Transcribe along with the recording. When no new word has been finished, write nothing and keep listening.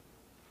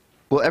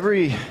Well,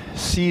 every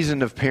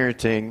season of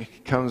parenting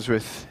comes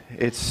with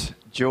its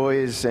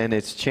joys and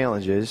its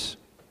challenges.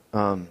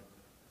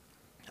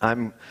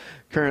 I'm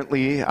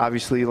currently,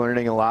 obviously,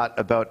 learning a lot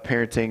about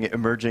parenting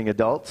emerging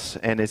adults,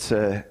 and it's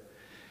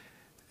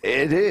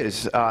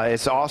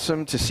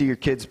awesome to see your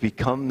kids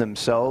become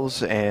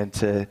themselves and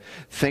to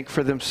think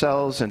for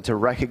themselves and to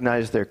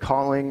recognize their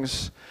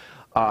callings.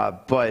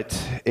 But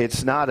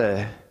it's not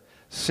a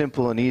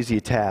simple and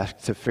easy task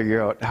to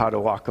figure out how to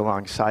walk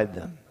alongside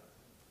them.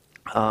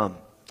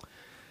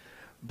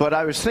 But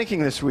I was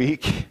thinking this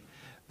week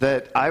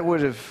that I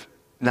would have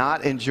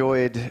not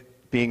enjoyed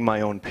being my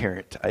own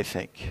parent, I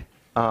think.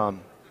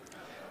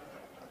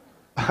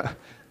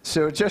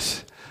 So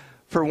just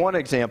for one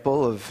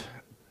example of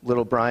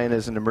little Brian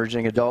as an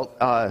emerging adult,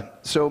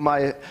 so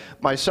my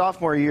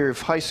sophomore year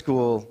of high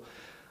school,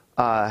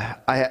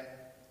 I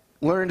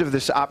learned of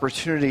this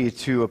opportunity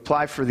to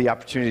apply for the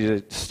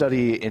opportunity to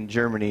study in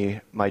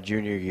Germany my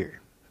junior year.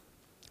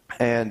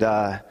 And,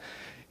 I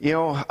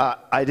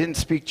didn't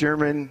speak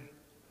German,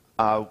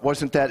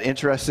 wasn't that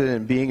interested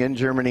in being in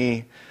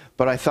Germany,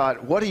 but I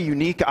thought, what a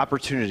unique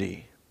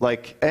opportunity.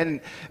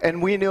 And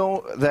we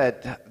know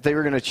that they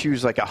were going to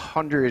choose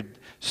 100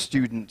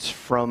 students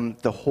from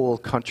the whole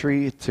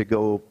country to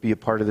go be a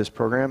part of this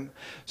program.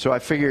 So I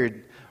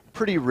figured,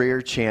 pretty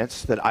rare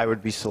chance that I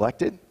would be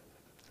selected.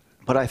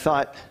 But I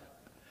thought,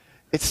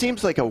 it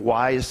seems like a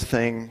wise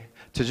thing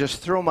to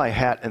just throw my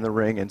hat in the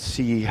ring and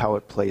see how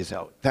it plays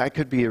out. That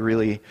could be a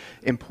really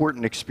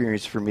important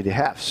experience for me to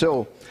have.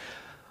 So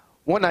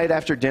one night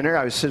after dinner,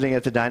 I was sitting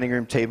at the dining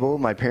room table.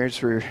 My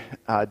parents were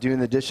doing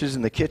the dishes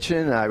in the kitchen,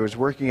 and I was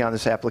working on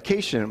this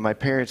application. And my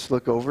parents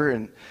look over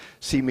and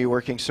see me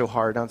working so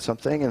hard on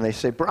something, and they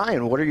say,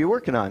 "Brian, what are you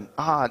working on?"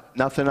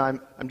 Nothing.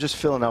 I'm just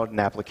filling out an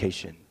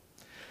application."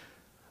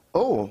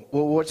 "Oh,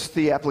 well, what's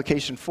the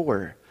application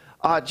for?"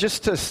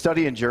 Just to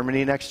study in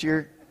Germany next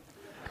year."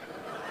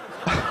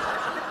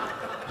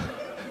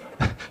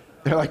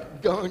 They're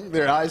going,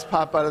 their eyes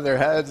pop out of their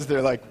heads.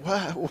 They're like,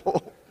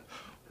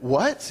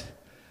 "What?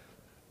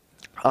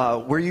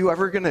 Were you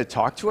ever going to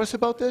talk to us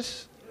about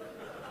this?"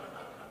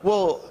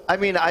 Well,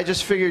 I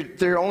just figured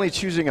they're only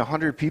choosing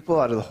 100 people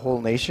out of the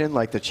whole nation.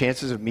 The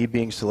chances of me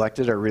being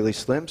selected are really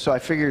slim. So I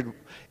figured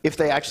if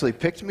they actually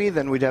picked me,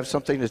 then we'd have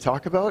something to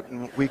talk about,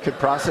 and we could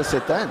process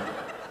it then.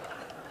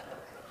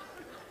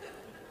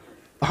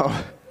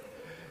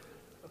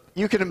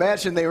 You can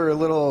imagine they were a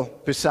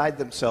little beside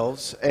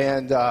themselves,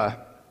 and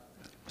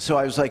so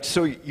I was like,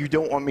 "So you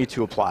don't want me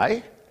to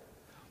apply?"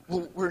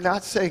 "Well, we're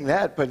not saying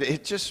that, but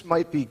it just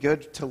might be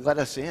good to let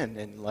us in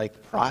and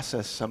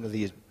process some of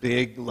these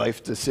big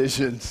life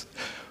decisions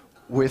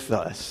with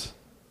us."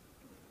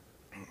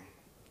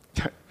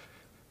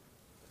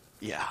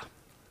 Yeah.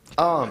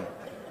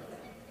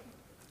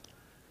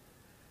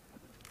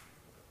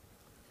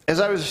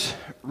 As I was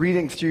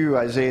reading through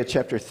Isaiah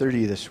chapter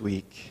 30 this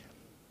week,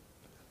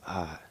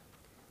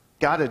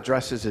 God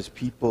addresses his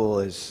people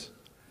as,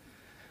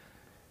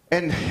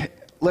 and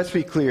let's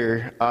be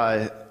clear,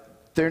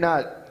 they're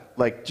not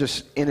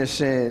just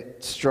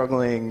innocent,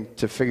 struggling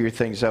to figure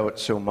things out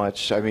so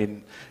much.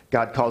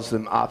 God calls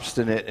them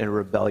obstinate and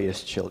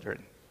rebellious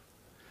children.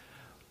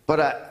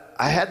 But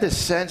I had this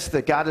sense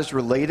that God is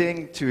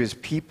relating to his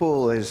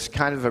people as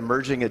kind of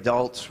emerging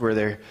adults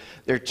where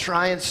they're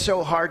trying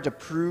so hard to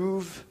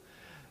prove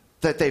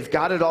that they've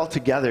got it all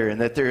together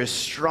and that they're as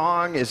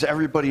strong as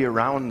everybody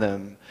around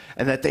them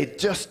and that they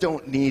just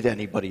don't need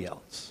anybody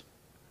else.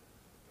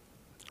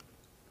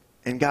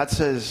 And God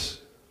says,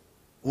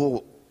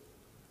 "Well,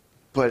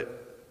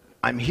 but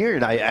I'm here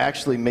and I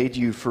actually made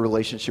you for a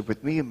relationship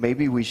with me, and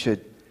maybe we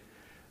should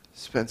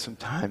spend some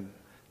time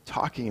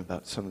talking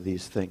about some of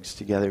these things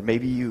together.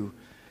 Maybe you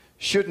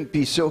shouldn't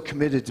be so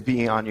committed to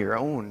being on your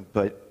own,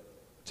 but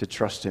to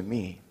trust in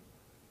me."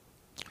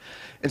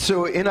 And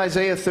so in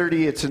Isaiah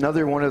 30, it's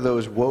another one of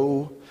those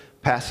woe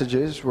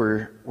passages.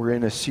 We're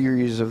in a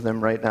series of them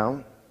right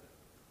now.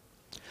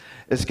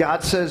 As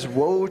God says,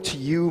 "Woe to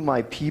you,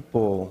 my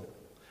people,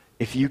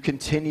 if you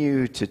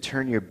continue to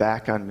turn your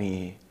back on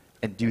me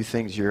and do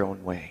things your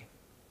own way."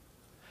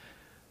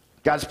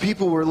 God's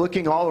people were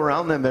looking all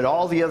around them at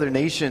all the other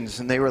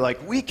nations, and they were like,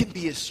 "We can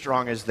be as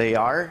strong as they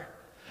are."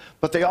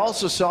 But they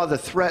also saw the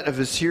threat of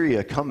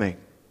Assyria coming.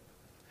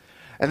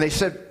 And they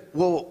said,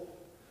 "Well,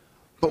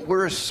 but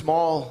we're a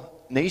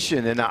small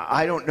nation, and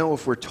I don't know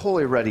if we're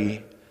totally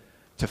ready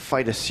to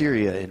fight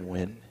Assyria and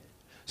win.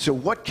 So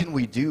what can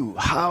we do?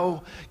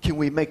 How can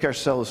we make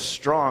ourselves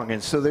strong?"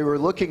 And so they were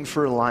looking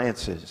for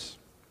alliances.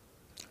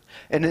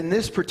 And in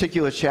this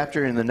particular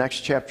chapter, in the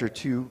next chapter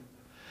 2,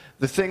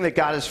 the thing that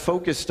God is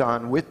focused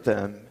on with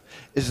them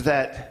is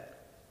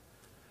that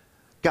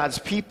God's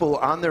people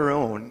on their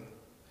own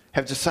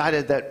have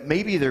decided that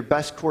maybe their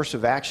best course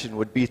of action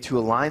would be to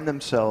align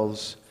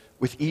themselves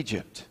with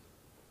Egypt.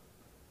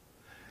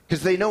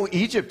 Because they know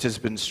Egypt has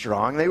been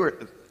strong.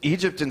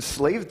 Egypt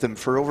enslaved them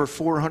for over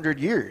 400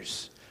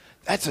 years.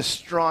 That's a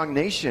strong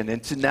nation.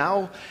 And to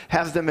now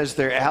have them as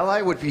their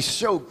ally would be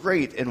so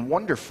great and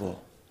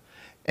wonderful.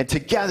 And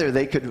together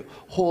they could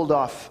hold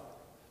off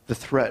the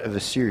threat of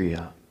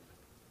Assyria.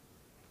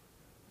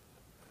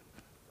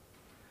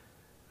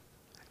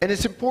 And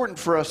it's important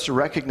for us to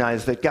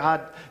recognize that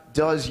God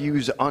does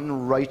use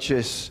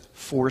unrighteous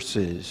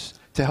forces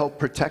to help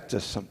protect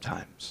us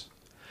sometimes.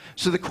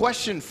 So the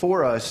question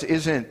for us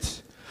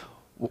isn't,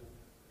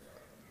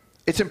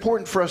 it's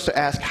important for us to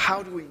ask,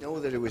 how do we know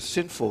that it was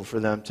sinful for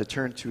them to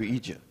turn to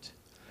Egypt?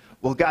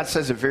 Well, God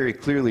says it very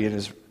clearly in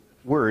his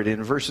word.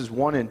 In verses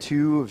 1 and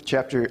 2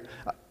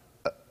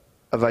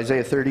 of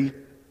Isaiah 30,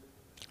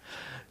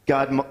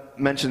 God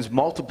mentions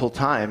multiple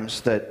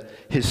times that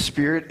his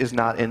spirit is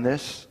not in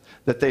this,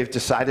 that they've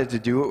decided to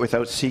do it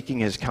without seeking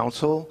his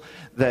counsel,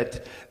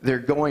 that they're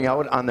going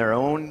out on their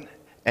own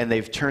and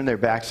they've turned their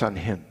backs on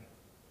him.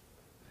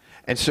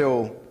 And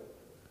so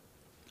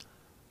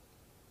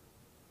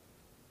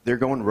they're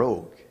going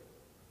rogue.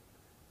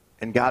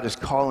 And God is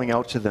calling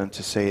out to them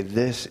to say,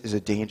 this is a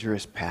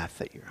dangerous path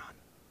that you're on.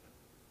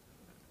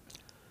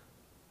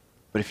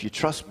 But if you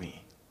trust me,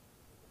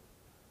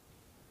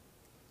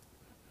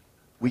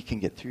 we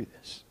can get through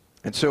this.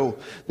 And so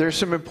there's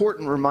some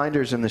important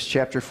reminders in this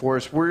chapter for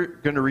us. We're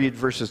going to read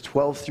verses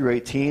 12 through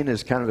 18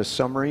 as kind of a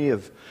summary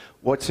of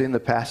what's in the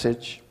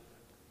passage.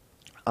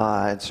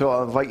 And so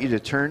I'll invite you to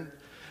turn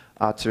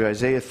to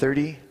Isaiah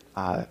 30,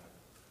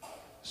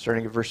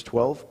 starting at verse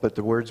 12, but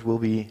the words will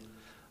be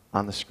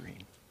on the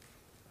screen.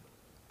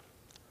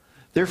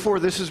 Therefore,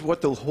 this is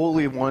what the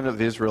Holy One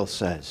of Israel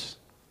says.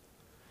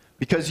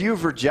 Because you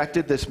have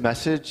rejected this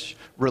message,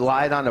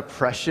 relied on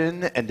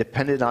oppression, and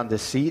depended on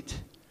deceit,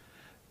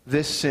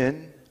 this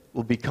sin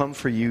will become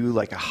for you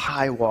like a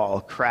high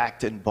wall,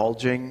 cracked and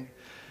bulging,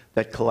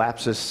 that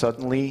collapses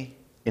suddenly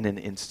in an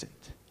instant.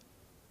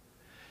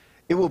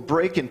 It will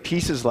break in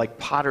pieces like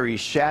pottery,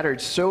 shattered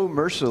so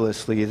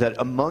mercilessly that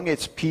among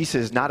its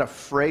pieces not a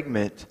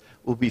fragment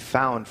will be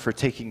found for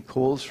taking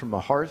coals from a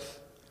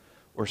hearth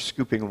or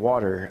scooping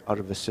water out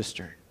of a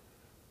cistern.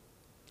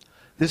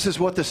 This is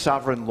what the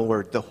sovereign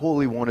Lord, the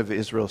Holy One of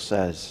Israel,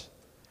 says.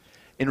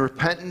 In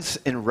repentance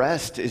and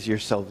rest is your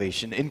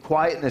salvation. In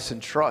quietness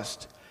and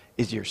trust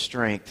is your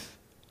strength.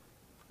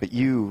 But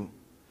you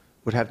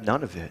would have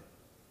none of it.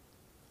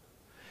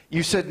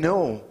 You said,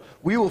 no,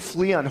 we will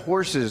flee on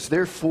horses,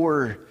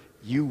 therefore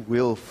you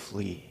will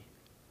flee.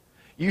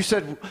 You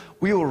said,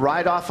 we will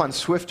ride off on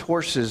swift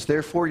horses,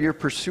 therefore your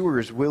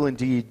pursuers will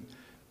indeed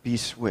be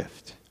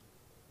swift.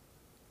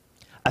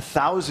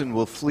 1,000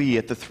 will flee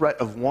at the threat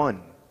of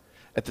one.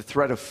 At the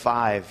threat of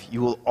 5,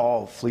 you will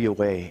all flee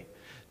away,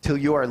 till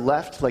you are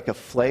left like a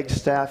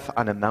flagstaff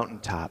on a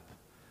mountaintop,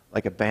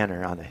 like a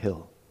banner on a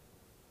hill.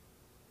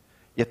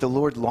 Yet the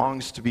Lord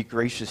longs to be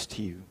gracious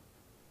to you.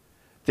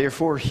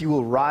 Therefore he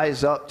will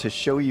rise up to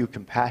show you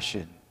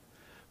compassion,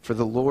 for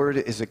the Lord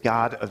is a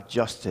God of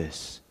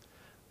justice.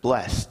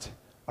 Blessed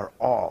are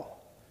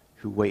all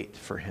who wait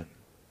for him.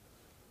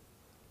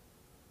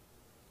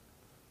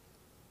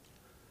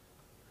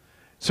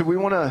 So we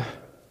want to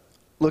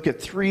look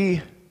at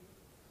 3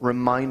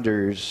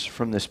 reminders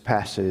from this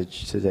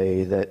passage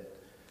today that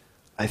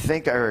I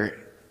think are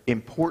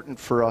important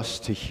for us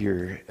to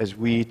hear as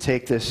we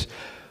take this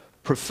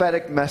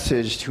prophetic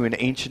message to an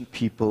ancient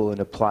people and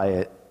apply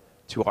it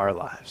to our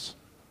lives.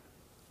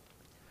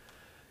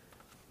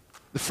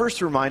 The first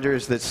reminder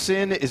is that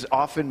sin is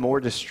often more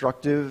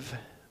destructive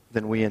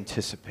than we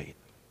anticipate.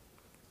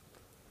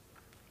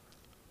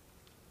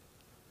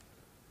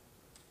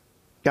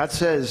 God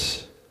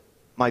says,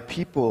 my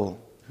people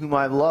whom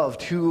I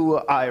loved, who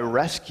I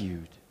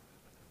rescued.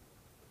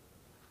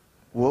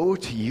 Woe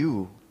to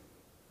you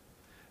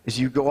as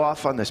you go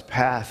off on this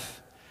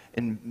path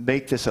and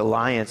make this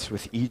alliance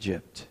with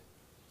Egypt.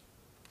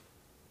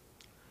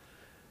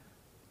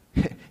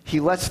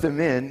 He lets them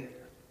in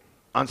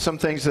on some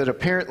things that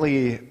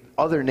apparently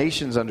other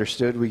nations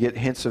understood. We get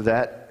hints of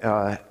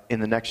that in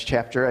the next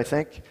chapter, I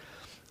think.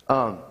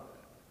 But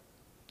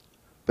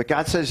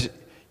God says,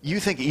 you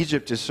think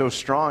Egypt is so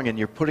strong and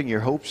you're putting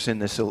your hopes in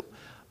this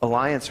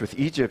alliance with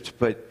Egypt,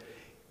 but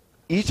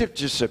Egypt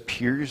just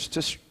appears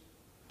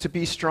to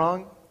be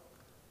strong.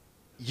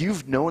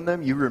 You've known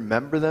them, you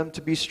remember them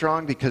to be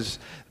strong because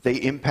they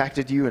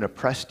impacted you and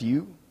oppressed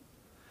you.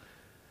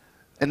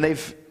 And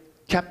they've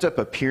kept up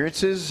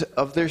appearances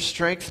of their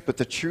strength, but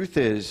the truth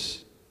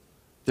is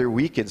they're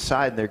weak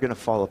inside and they're going to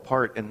fall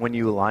apart. And when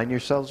you align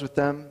yourselves with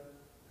them,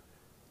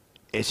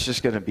 it's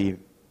just going to be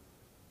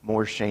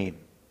more shame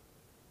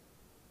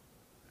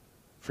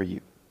for you.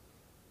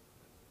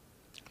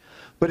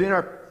 But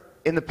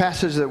in the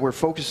passage that we're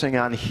focusing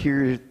on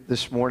here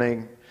this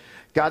morning,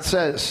 God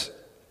says,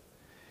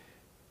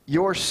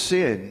 your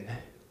sin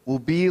will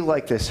be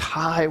like this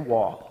high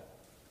wall,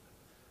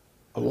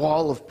 a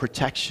wall of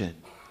protection,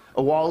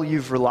 a wall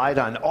you've relied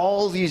on,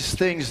 all these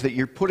things that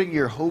you're putting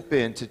your hope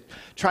in to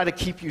try to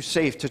keep you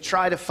safe, to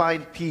try to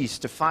find peace,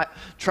 to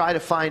try to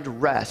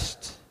find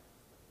rest.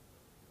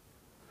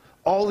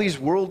 All these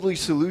worldly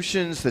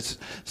solutions that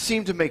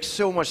seem to make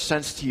so much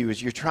sense to you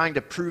as you're trying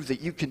to prove that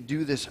you can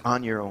do this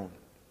on your own.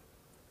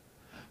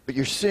 But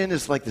your sin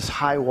is like this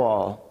high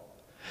wall.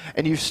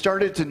 And you've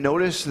started to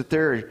notice that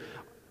there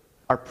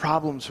our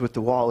problems with the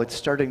wall. It's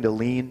starting to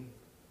lean.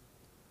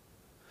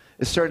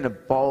 It's starting to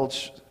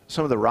bulge.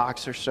 Some of the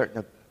rocks are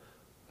starting to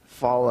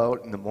fall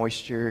out in the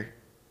moisture.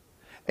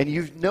 And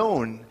you've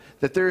known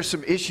that there are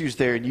some issues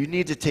there and you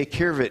need to take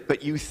care of it,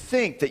 but you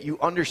think that you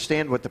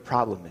understand what the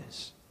problem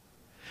is.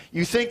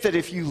 You think that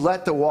if you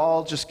let the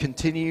wall just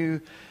continue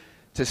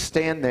to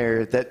stand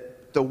there,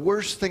 that the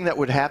worst thing that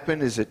would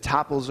happen is it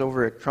topples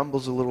over, it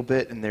crumbles a little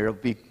bit, and there'll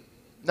be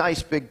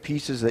nice big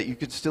pieces that you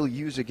could still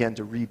use again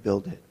to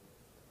rebuild it.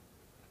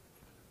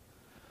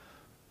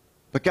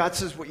 But God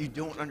says what you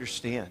don't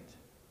understand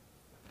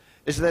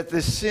is that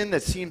this sin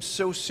that seems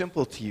so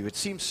simple to you, it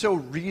seems so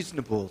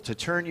reasonable to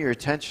turn your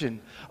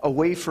attention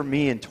away from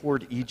me and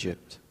toward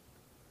Egypt.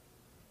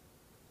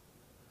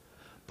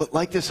 But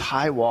like this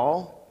high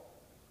wall,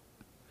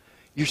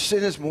 your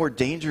sin is more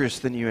dangerous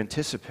than you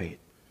anticipate.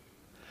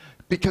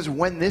 Because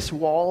when this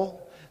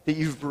wall that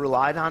you've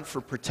relied on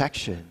for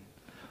protection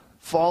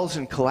falls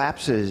and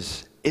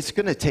collapses, it's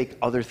going to take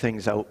other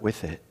things out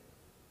with it.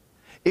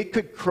 It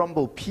could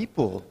crumble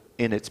people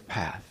in its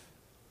path.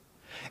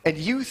 And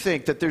you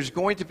think that there's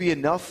going to be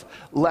enough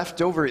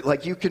left over.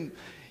 Like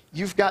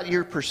you've got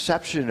your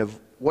perception of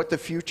what the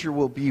future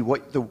will be,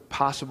 what the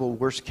possible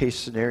worst case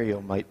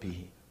scenario might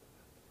be.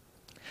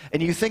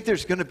 And you think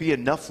there's going to be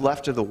enough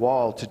left of the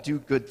wall to do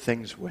good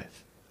things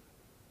with.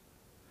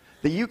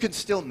 That you can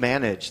still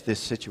manage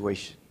this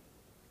situation.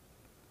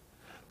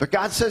 But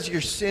God says your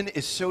sin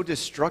is so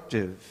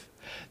destructive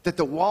that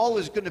the wall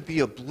is going to be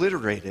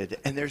obliterated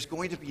and there's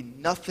going to be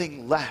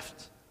nothing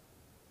left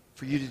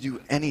for you to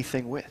do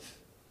anything with.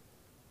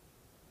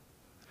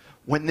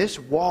 When this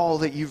wall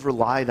that you've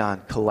relied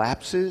on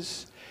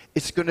collapses,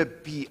 it's going to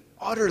be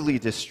utterly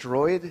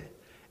destroyed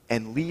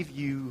and leave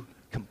you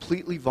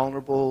completely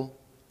vulnerable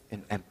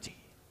and empty.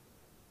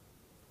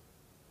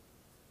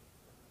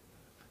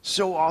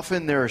 So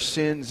often there are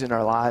sins in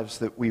our lives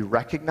that we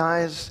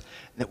recognize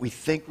and that we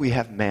think we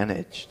have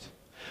managed.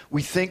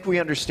 We think we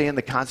understand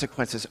the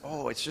consequences.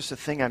 Oh, it's just a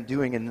thing I'm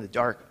doing in the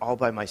dark all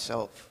by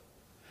myself.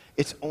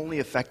 It's only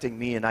affecting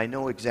me and I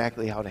know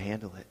exactly how to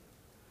handle it.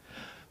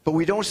 But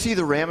we don't see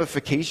the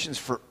ramifications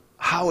for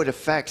how it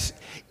affects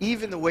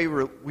even the way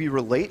we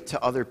relate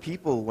to other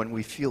people when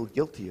we feel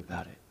guilty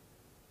about it.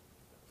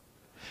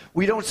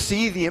 We don't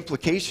see the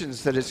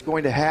implications that it's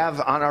going to have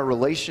on our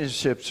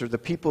relationships or the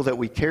people that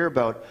we care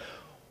about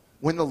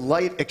when the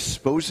light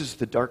exposes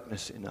the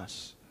darkness in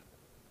us.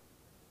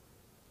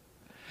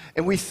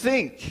 And we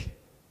think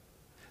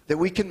that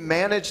we can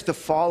manage the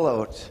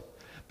fallout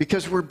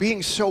because we're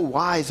being so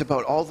wise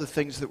about all the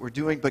things that we're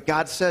doing, but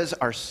God says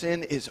our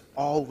sin is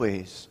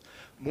always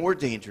more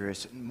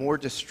dangerous and more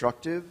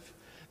destructive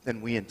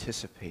than we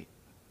anticipate.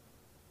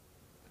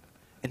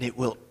 And it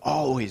will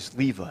always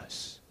leave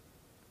us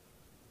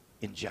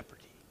in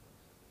jeopardy.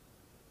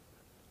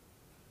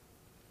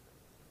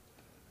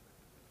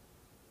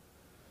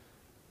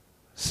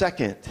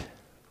 Second,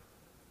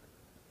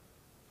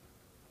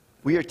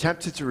 we are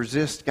tempted to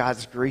resist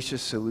God's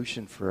gracious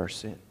solution for our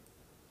sin.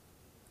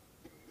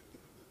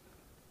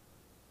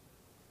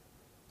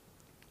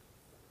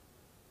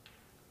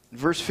 In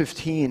verse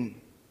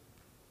 15,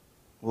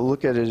 we'll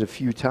look at it a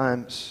few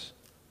times.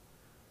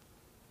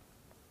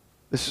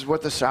 This is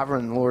what the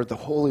sovereign Lord, the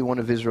Holy One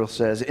of Israel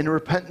says. In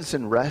repentance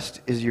and rest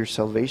is your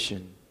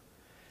salvation.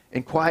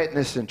 In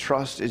quietness and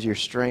trust is your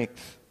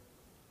strength.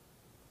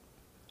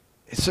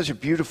 It's such a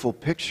beautiful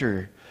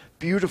picture,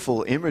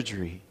 beautiful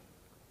imagery.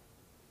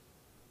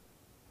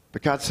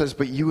 But God says,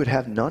 but you would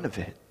have none of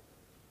it.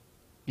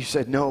 You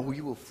said, no,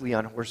 we will flee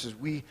on horses.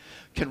 We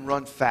can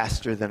run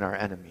faster than our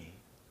enemy.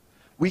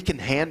 We can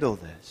handle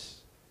this.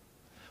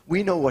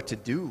 We know what to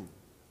do.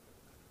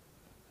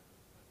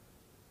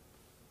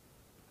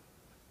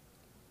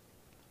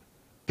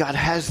 God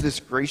has this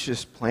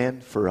gracious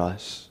plan for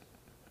us.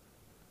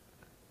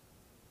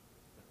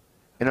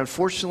 And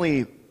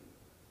unfortunately,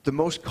 the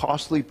most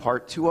costly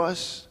part to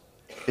us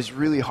is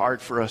really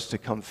hard for us to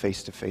come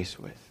face to face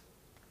with.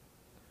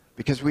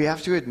 Because we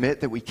have to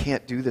admit that we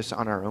can't do this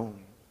on our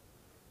own.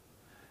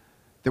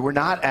 That we're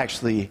not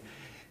actually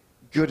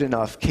good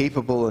enough,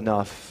 capable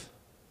enough,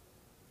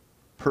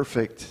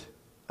 perfect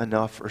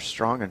enough, or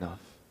strong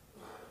enough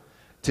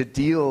to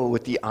deal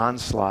with the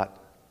onslaught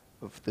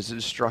of the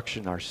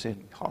destruction our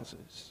sin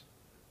causes.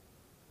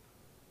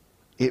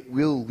 It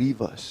will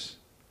leave us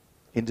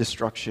in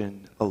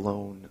destruction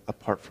alone,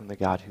 apart from the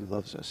God who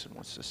loves us and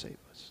wants to save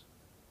us.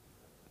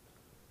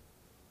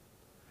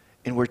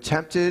 And we're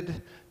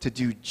tempted to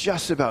do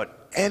just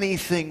about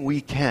anything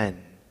we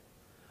can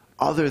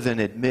other than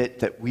admit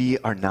that we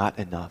are not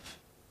enough.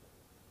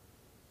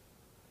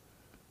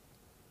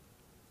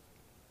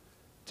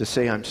 To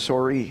say, I'm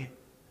sorry,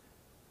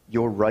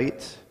 you're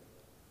right,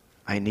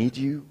 I need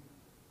you.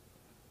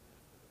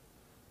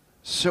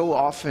 So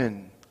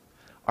often,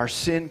 our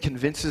sin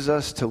convinces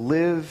us to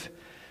live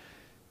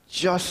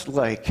just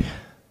like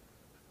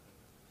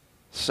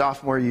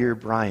sophomore year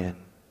Brian,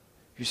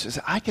 who says,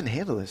 I can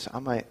handle this.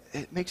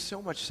 It makes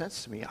so much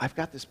sense to me. I've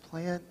got this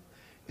plan.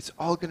 It's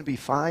all going to be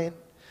fine.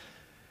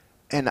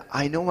 And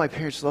I know my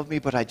parents love me,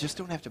 but I just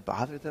don't have to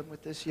bother them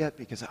with this yet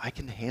because I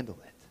can handle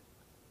it.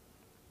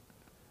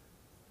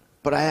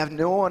 But I have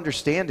no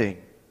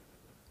understanding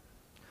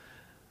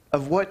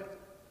of what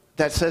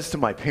that says to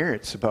my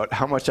parents about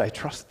how much I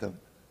trust them.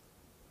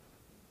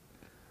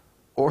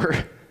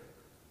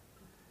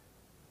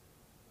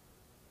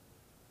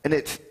 And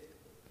it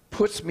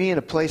puts me in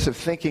a place of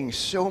thinking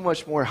so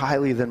much more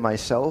highly than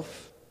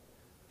myself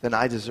than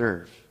I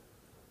deserve.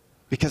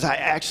 Because I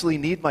actually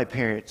need my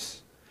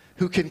parents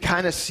who can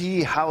kind of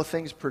see how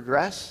things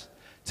progress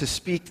to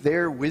speak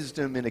their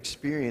wisdom and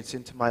experience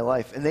into my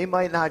life. And they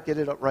might not get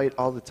it right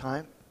all the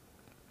time,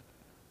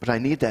 but I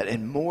need that.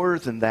 And more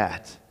than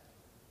that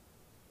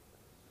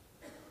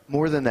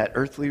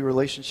earthly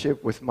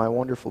relationship with my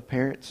wonderful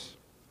parents,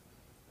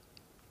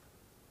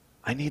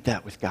 I need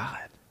that with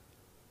God.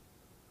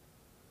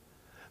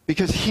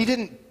 Because He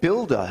didn't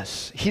build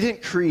us, He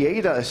didn't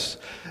create us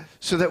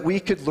so that we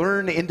could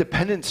learn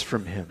independence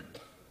from Him.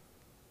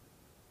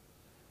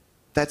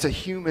 That's a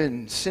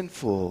human,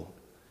 sinful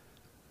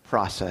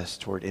process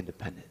toward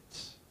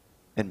independence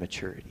and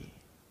maturity.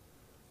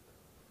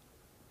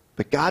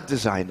 But God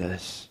designed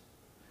us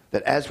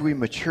that as we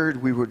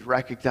matured, we would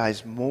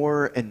recognize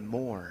more and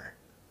more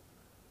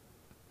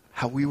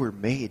how we were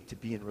made to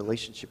be in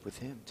relationship with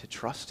Him, to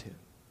trust Him,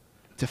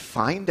 to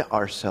find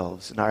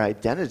ourselves and our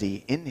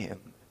identity in Him.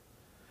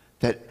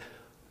 That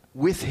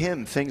with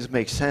Him, things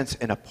make sense,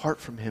 and apart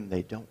from Him,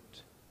 they don't.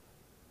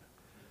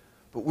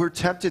 But we're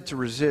tempted to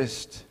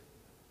resist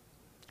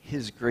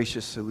His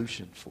gracious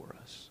solution for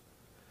us.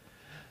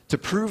 To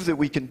prove that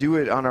we can do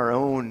it on our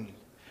own.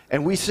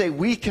 And we say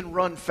we can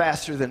run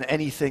faster than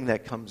anything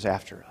that comes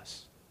after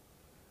us.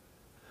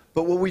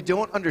 But what we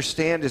don't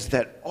understand is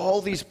that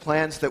all these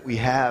plans that we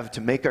have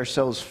to make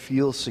ourselves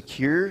feel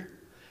secure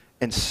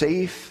and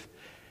safe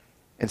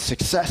and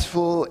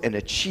successful and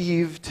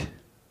achieved,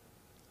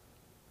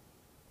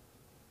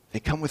 they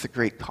come with a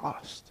great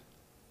cost.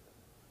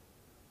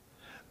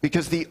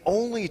 Because the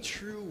only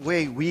true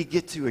way we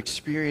get to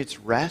experience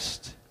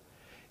rest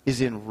is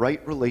in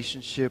right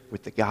relationship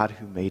with the God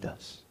who made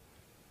us.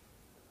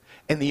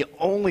 And the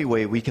only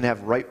way we can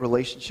have right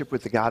relationship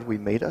with the God who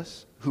made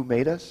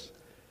us,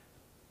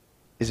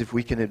 is if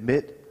we can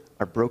admit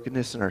our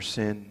brokenness and our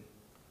sin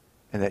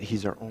and that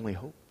He's our only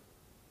hope.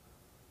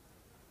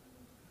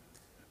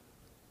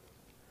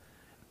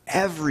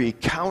 Every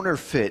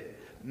counterfeit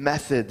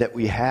method that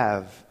we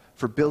have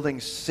for building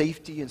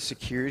safety and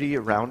security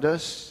around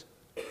us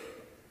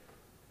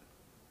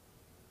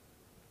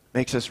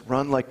makes us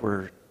run like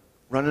we're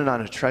running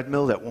on a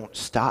treadmill that won't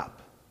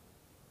stop.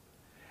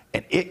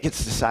 And it gets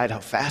to decide how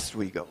fast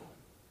we go.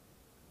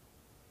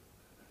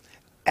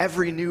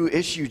 Every new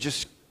issue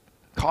just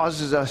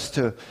causes us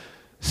to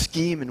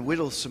scheme and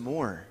whittle some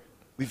more.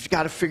 We've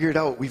got to figure it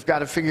out. We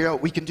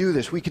can do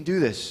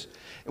this.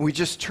 And we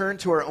just turn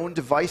to our own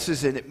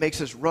devices, and it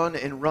makes us run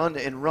and run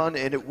and run,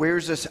 and it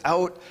wears us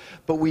out.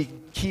 But we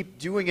keep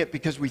doing it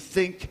because we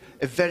think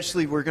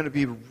eventually we're going to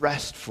be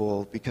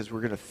restful because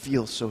we're going to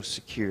feel so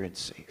secure and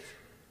safe.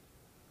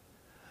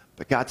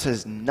 But God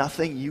says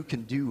nothing you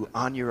can do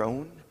on your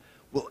own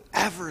will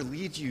ever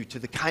lead you to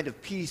the kind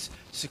of peace,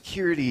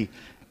 security,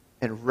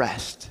 and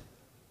rest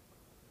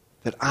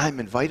that I'm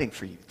inviting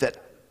for you, that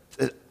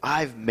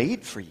I've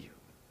made for you.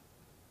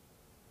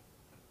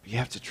 But you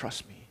have to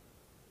trust me.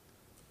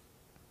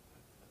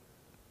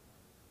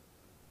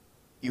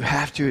 You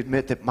have to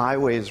admit that my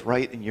way is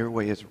right and your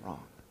way is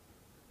wrong.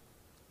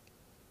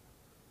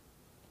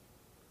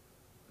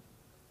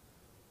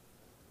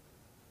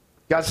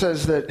 God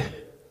says that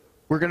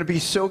we're going to be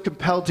so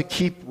compelled to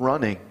keep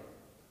running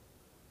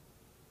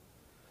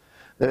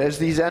that as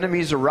these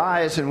enemies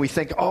arise and we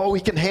think, oh, we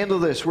can handle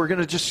this, we're going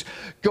to just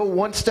go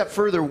one step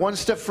further, one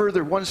step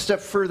further, one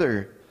step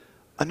further,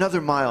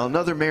 another mile,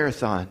 another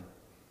marathon.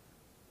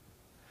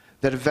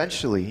 That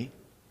eventually,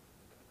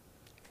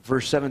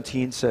 verse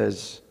 17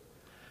 says,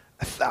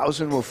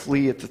 1,000 will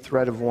flee at the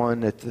threat of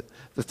one, at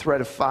the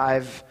threat of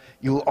 5,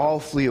 you will all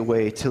flee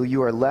away till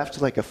you are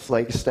left like a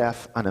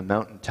flagstaff on a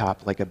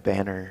mountaintop, like a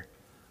banner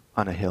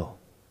on a hill.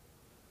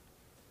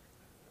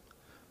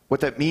 What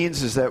that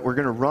means is that we're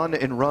going to run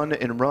and run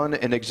and run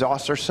and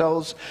exhaust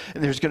ourselves,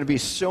 and there's going to be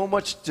so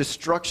much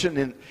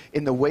destruction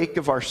in the wake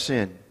of our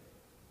sin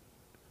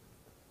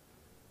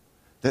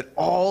that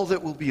all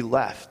that will be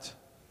left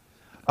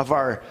of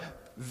our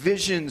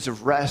visions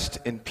of rest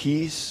and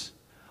peace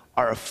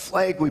are a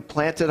flag we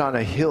planted on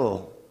a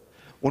hill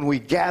when we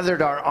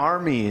gathered our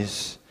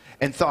armies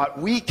and thought,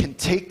 we can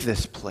take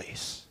this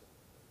place.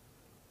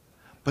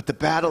 But the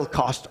battle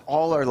cost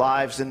all our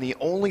lives, and the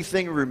only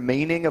thing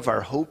remaining of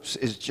our hopes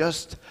is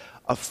just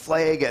a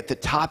flag at the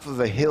top of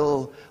a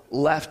hill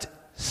left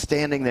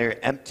standing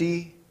there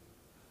empty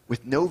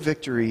with no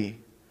victory,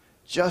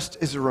 just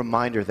as a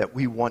reminder that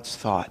we once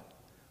thought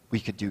we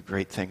could do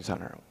great things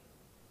on our own.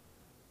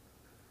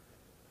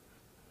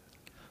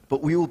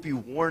 But we will be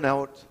worn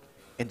out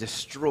and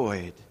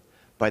destroyed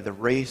by the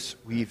race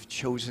we've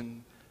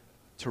chosen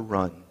to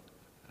run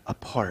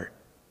apart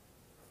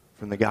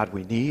from the God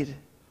we need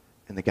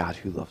and the God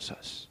who loves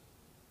us.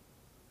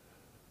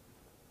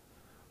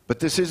 But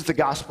this is the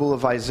gospel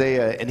of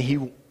Isaiah,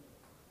 and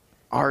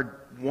our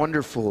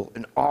wonderful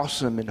and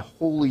awesome and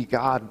holy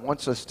God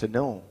wants us to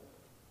know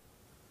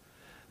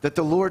that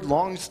the Lord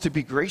longs to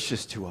be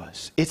gracious to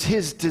us. It's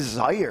his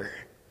desire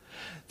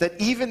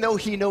that even though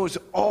he knows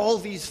all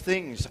these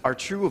things are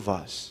true of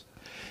us,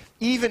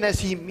 even as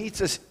he meets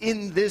us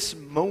in this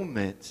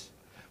moment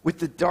with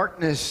the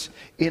darkness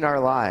in our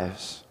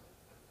lives,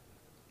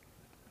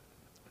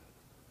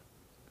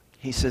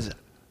 he says,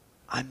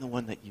 I'm the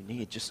one that you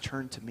need. Just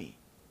turn to me.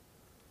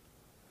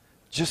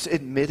 Just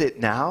admit it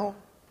now,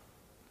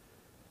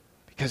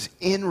 because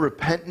in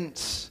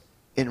repentance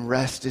and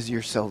rest is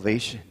your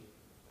salvation.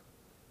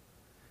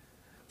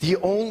 The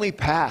only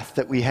path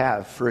that we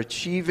have for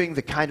achieving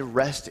the kind of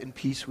rest and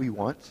peace we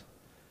want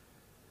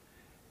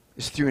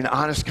is through an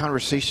honest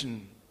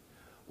conversation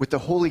with the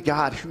holy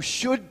God, who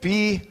should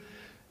be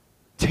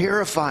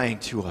terrifying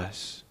to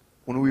us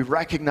when we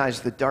recognize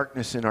the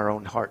darkness in our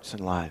own hearts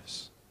and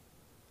lives.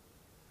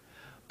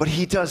 But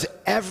he does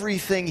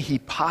everything he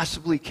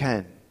possibly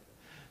can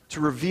to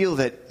reveal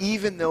that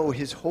even though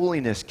his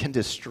holiness can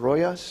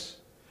destroy us,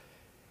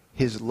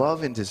 his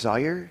love and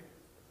desire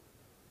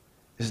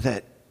is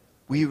that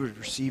we would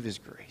receive his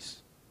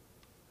grace,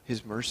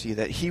 his mercy,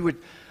 that we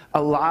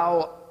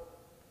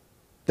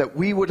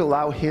would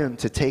allow him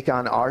to take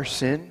on our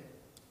sin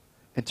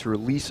and to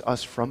release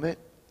us from it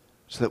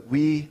so that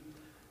we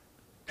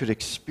could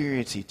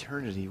experience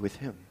eternity with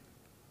him.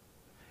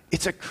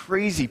 It's a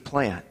crazy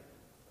plan.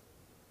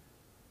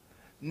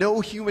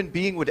 No human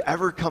being would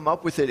ever come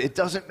up with it. It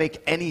doesn't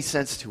make any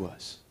sense to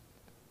us.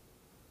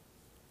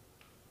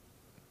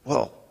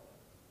 Well,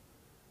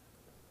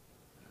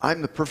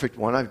 I'm the perfect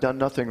one. I've done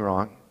nothing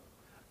wrong.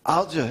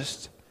 I'll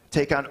just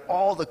take on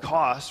all the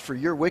costs for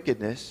your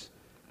wickedness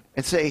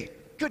and say,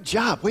 good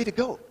job, way to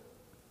go.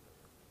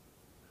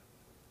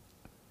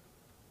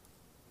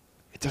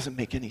 It doesn't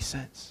make any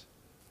sense.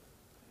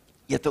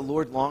 Yet the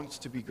Lord longs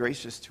to be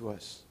gracious to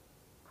us.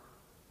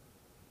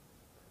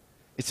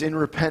 It's in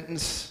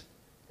repentance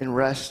and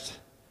rest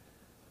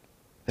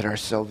that our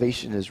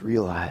salvation is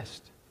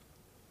realized.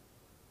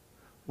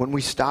 When we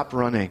stop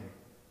running,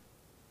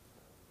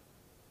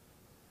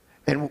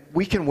 and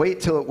we can wait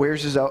till it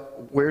wears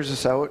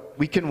us out.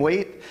 We can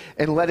wait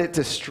and let it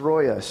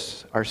destroy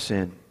us, our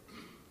sin.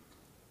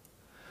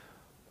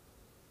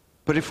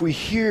 But if we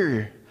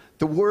hear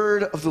the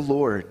word of the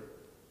Lord,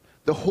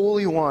 the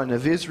Holy One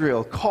of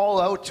Israel, call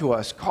out to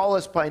us, call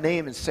us by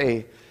name and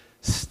say,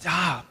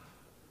 stop.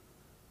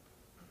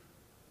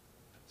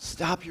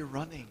 Stop your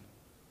running.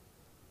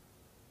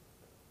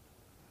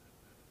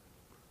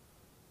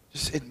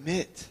 Just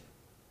admit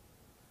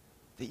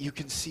that you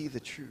can see the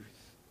truth.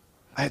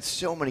 I had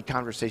so many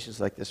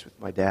conversations like this with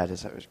my dad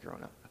as I was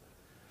growing up.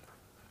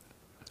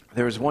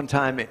 There was one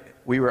time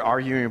we were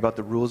arguing about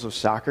the rules of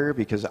soccer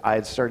because I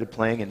had started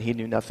playing and he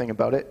knew nothing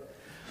about it.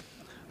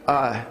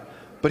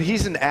 But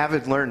he's an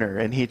avid learner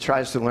and he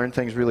tries to learn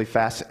things really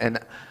fast. And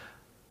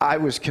I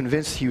was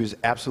convinced he was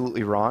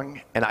absolutely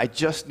wrong, and I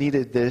just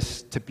needed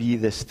this to be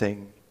this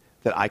thing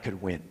that I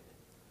could win.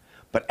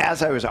 But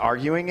as I was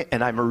arguing,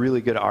 and I'm a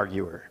really good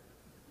arguer,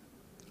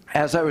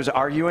 as I was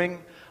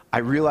arguing, I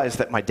realized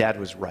that my dad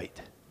was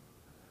right,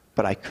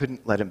 but I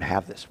couldn't let him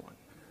have this one.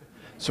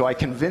 So I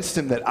convinced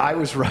him that I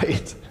was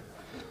right,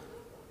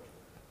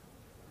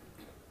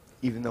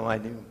 even though I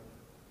knew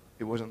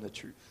it wasn't the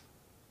truth.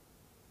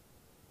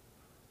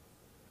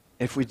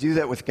 If we do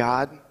that with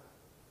God,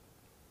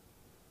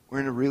 we're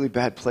in a really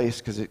bad place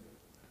because we're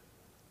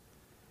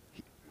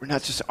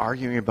not just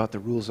arguing about the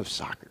rules of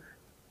soccer.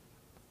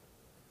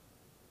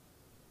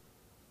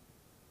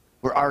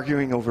 We're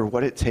arguing over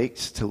what it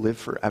takes to live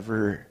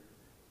forever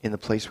in the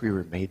place we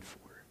were made for.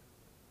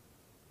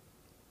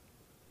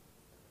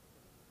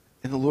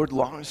 And the Lord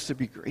longs to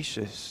be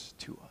gracious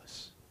to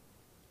us.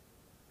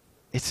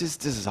 It's his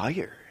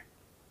desire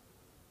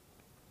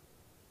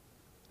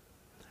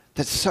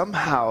that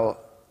somehow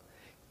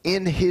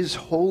in his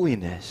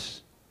holiness,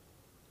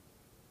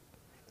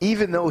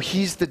 even though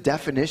he's the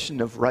definition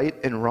of right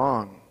and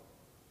wrong,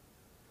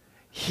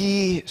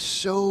 he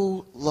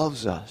so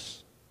loves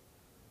us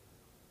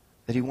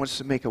that he wants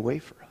to make a way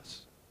for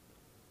us.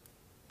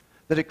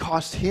 That it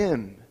cost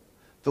him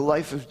the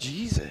life of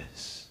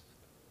Jesus.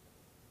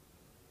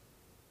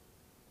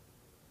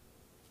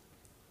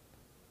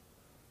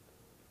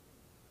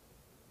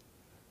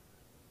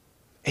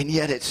 And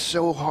yet it's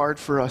so hard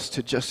for us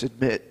to just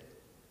admit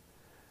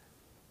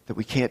that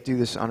we can't do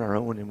this on our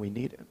own and we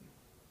need him.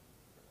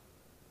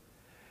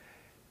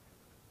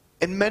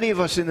 And many of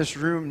us in this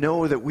room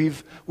know that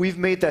we've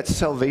made that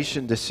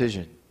salvation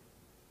decision.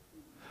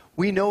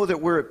 We know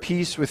that we're at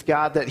peace with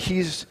God, that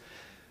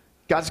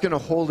God's going to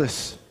hold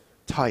us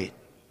tight.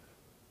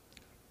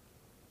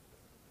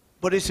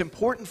 But it's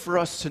important for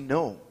us to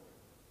know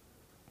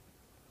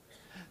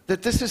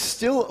that this is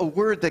still a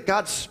word that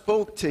God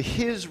spoke to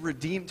his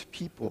redeemed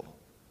people.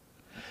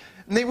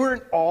 And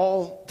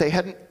they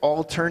hadn't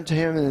all turned to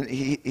him.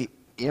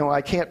 And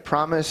I can't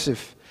promise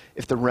if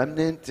the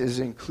remnant is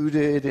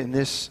included in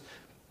this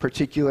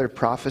particular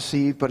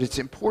prophecy, but it's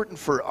important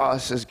for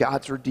us as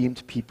God's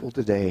redeemed people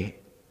today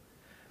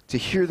to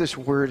hear this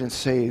word and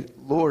say,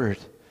 Lord,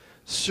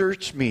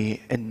 search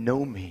me and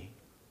know me,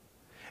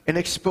 and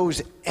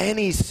expose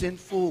any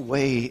sinful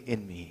way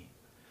in me,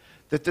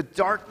 that the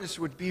darkness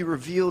would be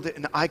revealed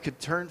and I could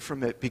turn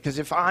from it. Because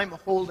if I'm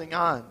holding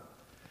on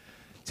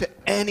to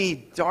any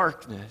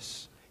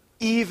darkness,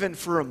 even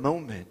for a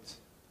moment,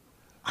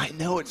 I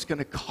know it's going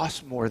to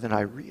cost more than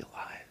I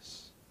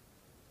realize.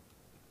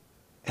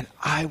 And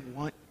I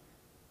want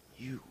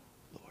you,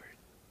 Lord.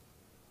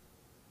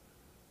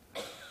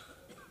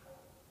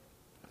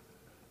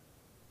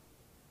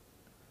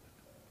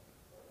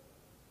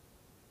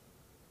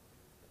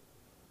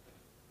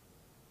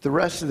 The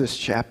rest of this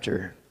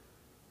chapter,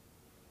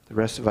 the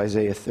rest of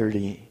Isaiah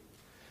 30,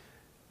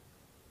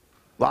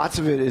 lots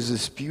of it is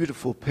this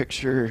beautiful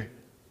picture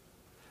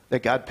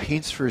that God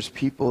paints for his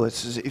people. It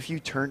says, if you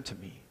turn to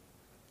me,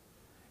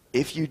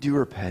 if you do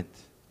repent,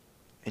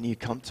 and you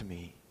come to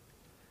me,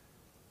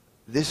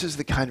 this is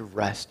the kind of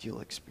rest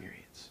you'll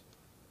experience.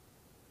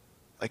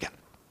 Like,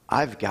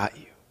 I've got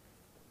you.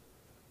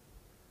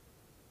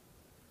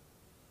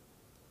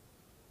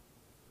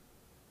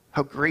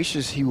 How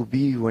gracious he will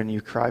be when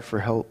you cry for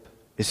help.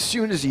 As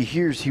soon as he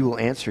hears, he will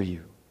answer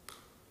you.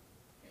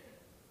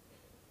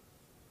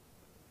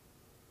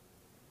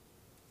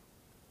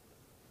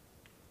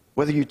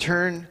 Whether you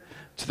turn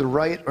to the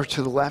right or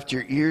to the left,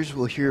 your ears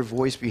will hear a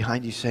voice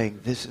behind you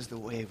saying, this is the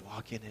way,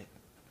 walk in it.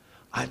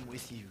 I'm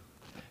with you.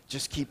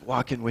 Just keep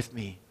walking with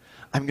me.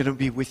 I'm going to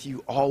be with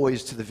you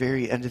always to the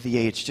very end of the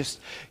age. Just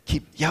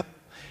keep,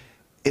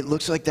 it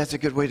looks like that's a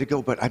good way to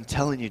go, but I'm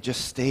telling you,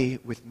 just stay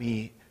with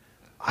me.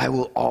 I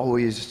will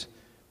always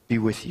be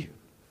with you.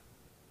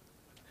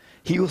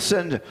 He will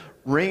send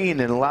rain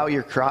and allow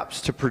your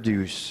crops to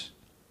produce.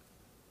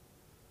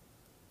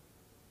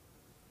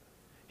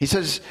 He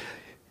says,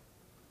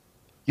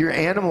 your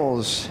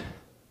animals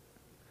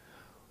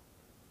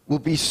will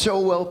be so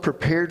well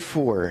prepared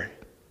for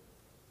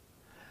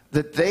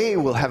that they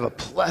will have a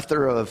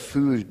plethora of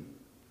food.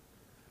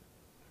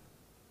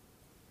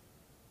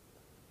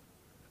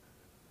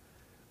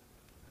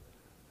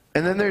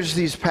 And then there's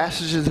these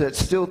passages that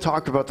still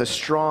talk about the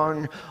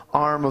strong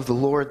arm of the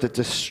Lord that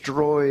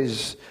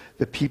destroys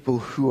the people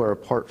who are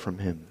apart from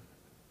him.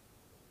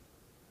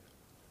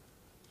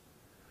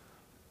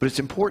 But it's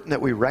important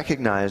that we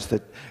recognize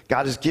that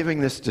God is giving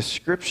this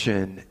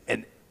description,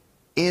 and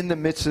in the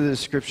midst of the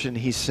description,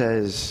 he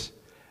says,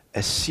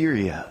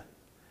 Assyria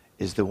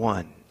is the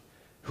one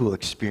who will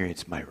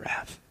experience my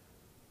wrath.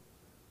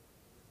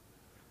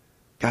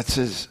 God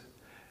says,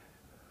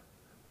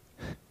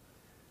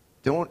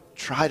 don't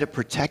try to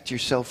protect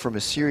yourself from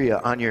Assyria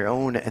on your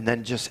own and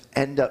then just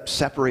end up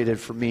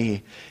separated from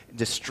me and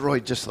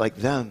destroyed just like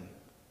them.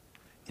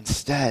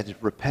 Instead,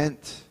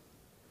 repent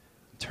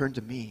and turn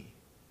to me.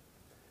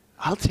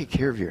 I'll take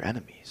care of your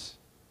enemies,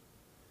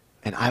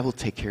 and I will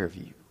take care of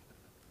you.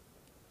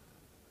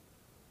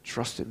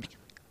 Trust in me.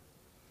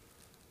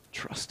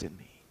 Trust in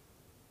me.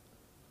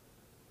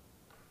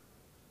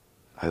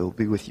 I will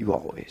be with you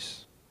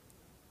always,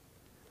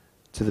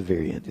 to the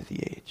very end of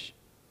the age.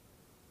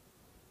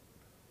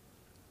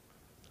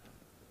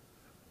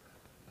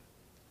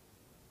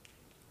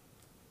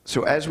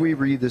 So as we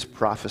read this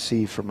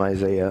prophecy from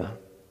Isaiah,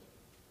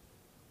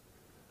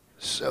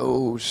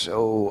 so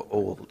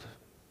old,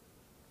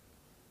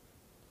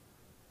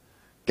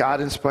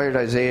 God inspired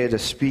Isaiah to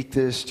speak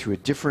this to a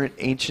different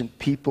ancient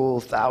people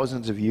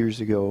thousands of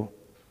years ago.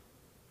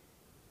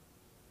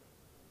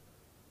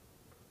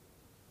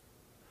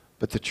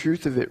 But the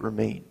truth of it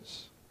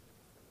remains,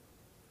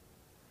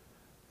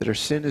 that our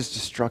sin is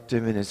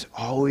destructive, and it's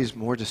always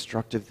more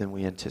destructive than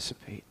we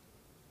anticipate.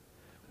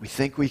 We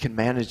think we can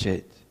manage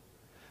it,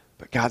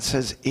 but God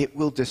says it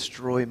will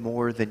destroy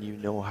more than you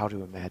know how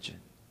to imagine.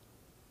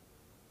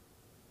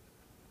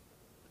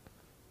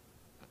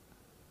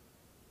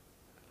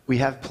 We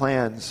have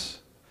plans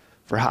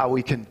for how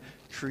we can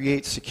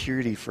create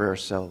security for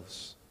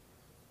ourselves.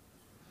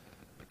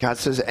 But God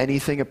says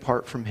anything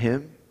apart from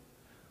him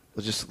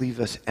will just leave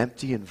us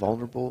empty and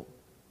vulnerable.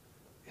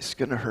 It's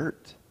going to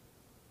hurt.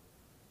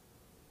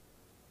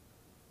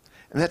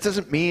 And that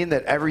doesn't mean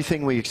that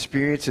everything we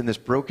experience in this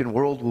broken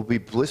world will be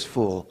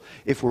blissful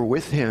if we're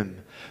with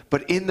him.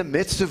 But in the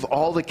midst of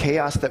all the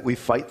chaos that we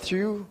fight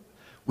through,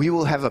 we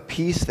will have a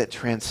peace that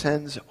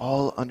transcends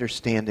all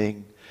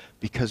understanding,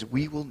 because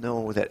we will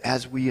know that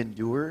as we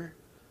endure,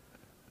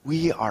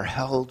 we are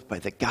held by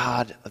the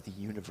God of the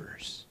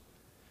universe,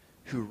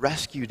 who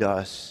rescued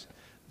us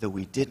though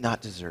we did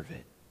not deserve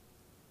it.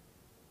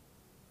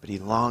 But he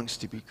longs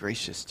to be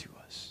gracious to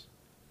us.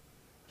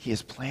 He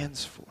has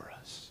plans for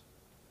us.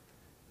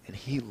 And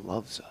he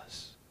loves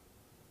us.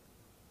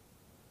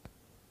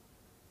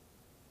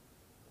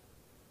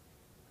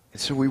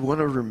 And so we want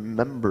to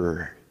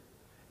remember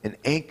and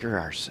anchor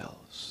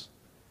ourselves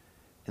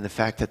in the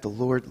fact that the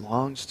Lord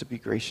longs to be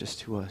gracious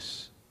to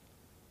us.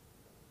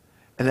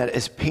 And that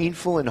as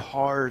painful and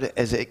hard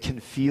as it can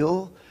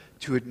feel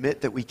to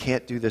admit that we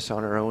can't do this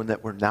on our own,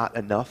 that we're not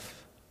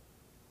enough,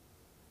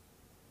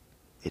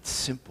 it's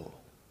simple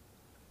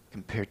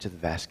compared to the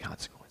vast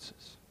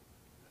consequences.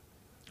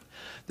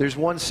 There's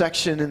one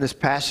section in this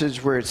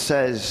passage where it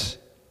says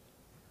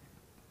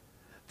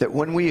that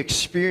when we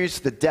experience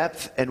the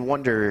depth and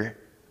wonder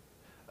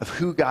of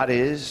who God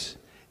is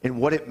and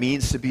what it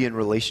means to be in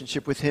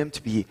relationship with him,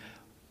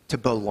 to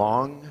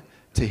belong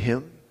to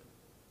him,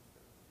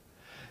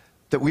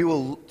 that we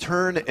will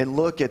turn and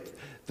look at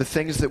the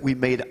things that we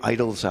made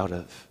idols out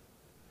of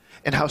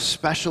and how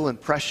special and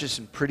precious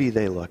and pretty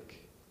they look.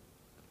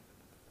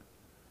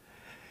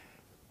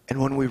 And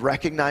when we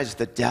recognize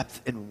the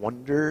depth and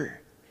wonder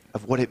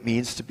of what it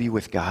means to be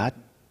with God,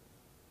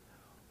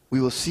 we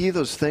will see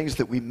those things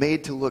that we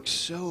made to look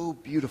so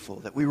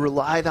beautiful, that we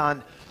relied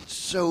on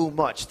so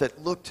much,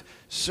 that looked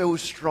so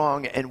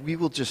strong, and we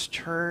will just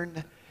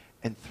turn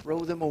and throw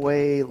them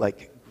away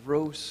like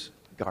gross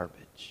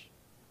garbage.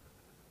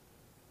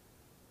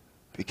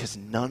 Because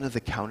none of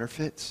the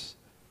counterfeits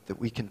that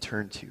we can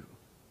turn to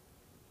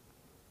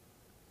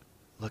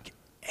look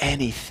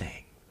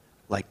anything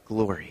like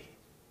glory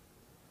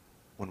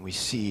when we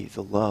see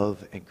the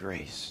love and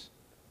grace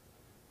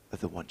of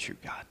the one true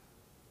God.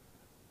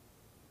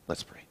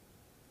 Let's pray.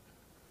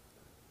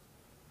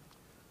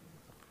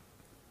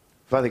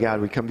 Father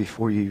God, we come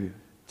before you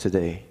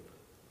today.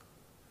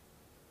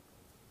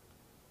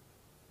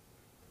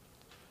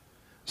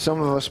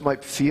 Some of us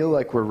might feel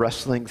like we're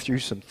wrestling through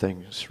some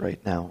things right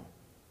now.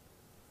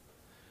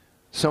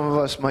 Some of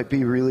us might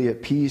be really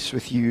at peace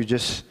with you,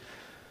 just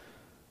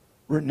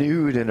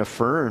renewed and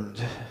affirmed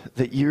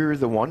that you're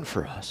the one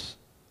for us.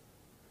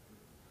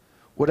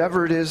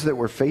 Whatever it is that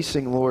we're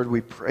facing, Lord,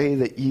 we pray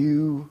that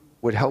you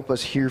would help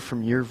us hear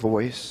from your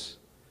voice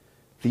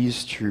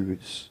these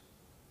truths.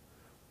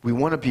 We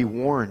want to be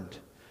warned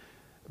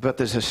about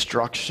this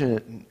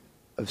destruction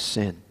of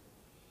sin,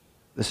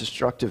 this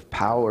destructive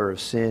power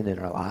of sin in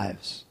our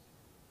lives.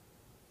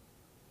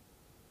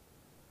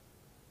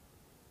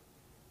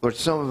 Lord,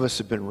 some of us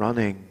have been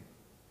running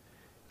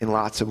in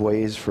lots of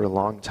ways for a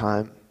long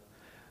time.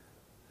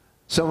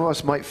 Some of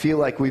us might feel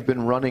like we've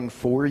been running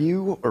for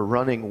you or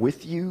running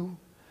with you,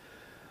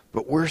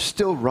 but we're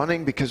still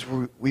running because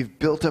we've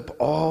built up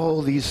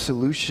all these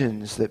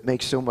solutions that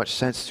make so much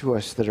sense to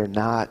us that are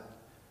not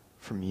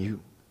from you.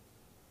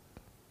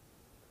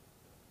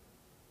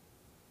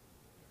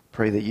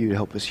 Pray that you'd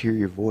help us hear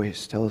your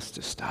voice. Tell us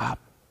to stop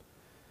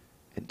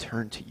and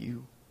turn to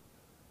you.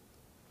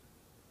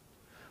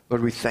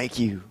 Lord, we thank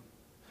you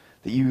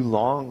that you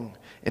long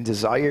and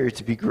desire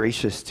to be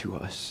gracious to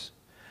us,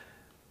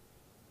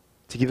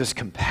 to give us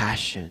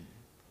compassion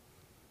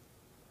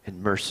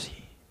and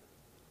mercy.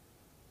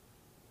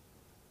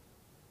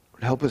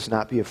 Lord, help us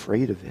not be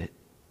afraid of it.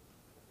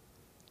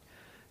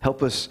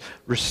 Help us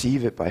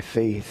receive it by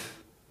faith.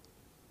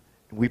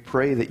 And we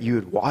pray that you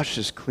would wash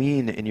us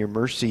clean in your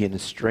mercy and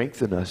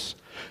strengthen us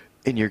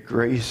in your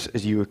grace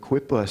as you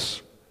equip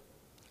us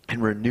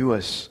and renew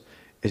us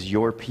as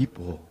your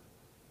people.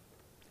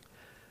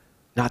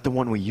 Not the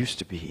one we used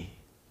to be,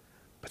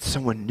 but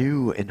someone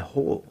new and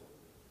whole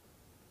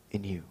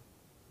in you.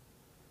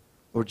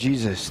 Lord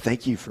Jesus,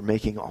 thank you for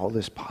making all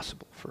this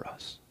possible for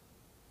us.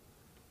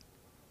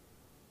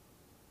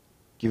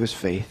 Give us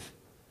faith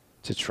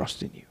to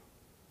trust in you.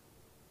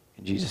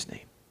 In Jesus'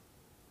 name,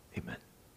 amen.